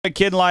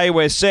McKinlay,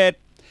 we're set.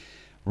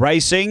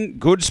 Racing,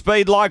 good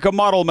speed like a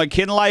model.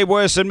 McKinlay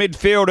worse in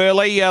midfield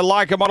early.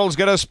 Like a model's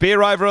going to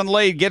spear over and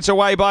lead. Gets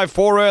away by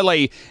 4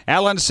 early.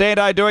 Alan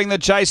Santo doing the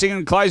chasing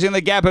and closing the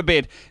gap a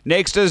bit.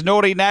 Next is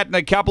Naughty Nat and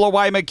a couple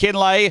away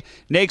McKinlay.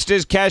 Next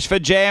is Cash for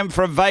Jam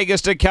from Vegas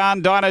to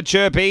Khan, Dinah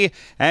Chirpy.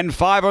 And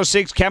 5 or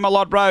 6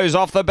 Camelot Rose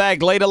off the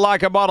back. Leader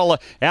like a model.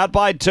 Out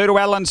by 2 to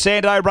Alan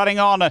Santo running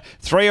on.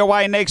 3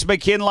 away next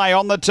McKinlay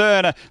on the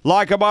turn.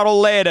 Like a model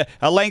led.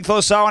 A length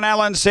or so on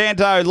Alan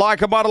Santo.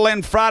 Like a model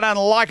in front and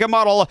like a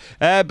model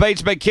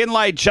beats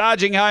McKinlay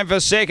charging home for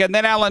second.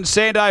 Then Alan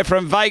Santo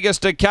from Vegas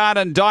to Khan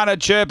and Dinah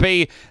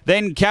Chirpy.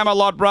 Then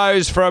Camelot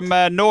Rose from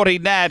Naughty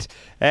Nat.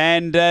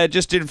 And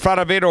just in front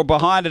of it, or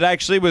behind it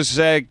actually, was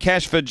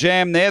Cash for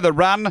Jam there. The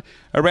run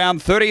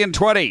around 30 and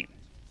 20.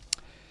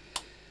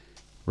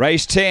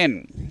 Race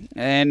 10.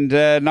 And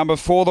number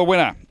 4, the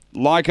winner.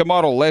 Like a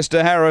model,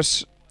 Lester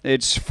Harris.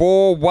 It's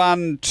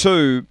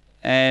 4-1-2.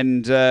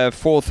 And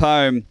fourth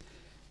home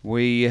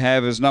we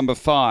have as number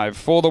 5.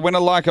 For the winner,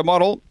 like a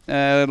model,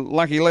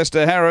 lucky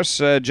Lester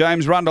Harris,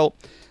 James Rundle.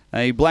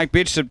 A Black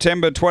Bitch,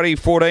 September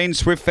 2014,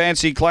 Swift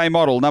Fancy Clay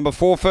model. Number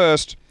 4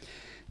 first.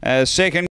 Second.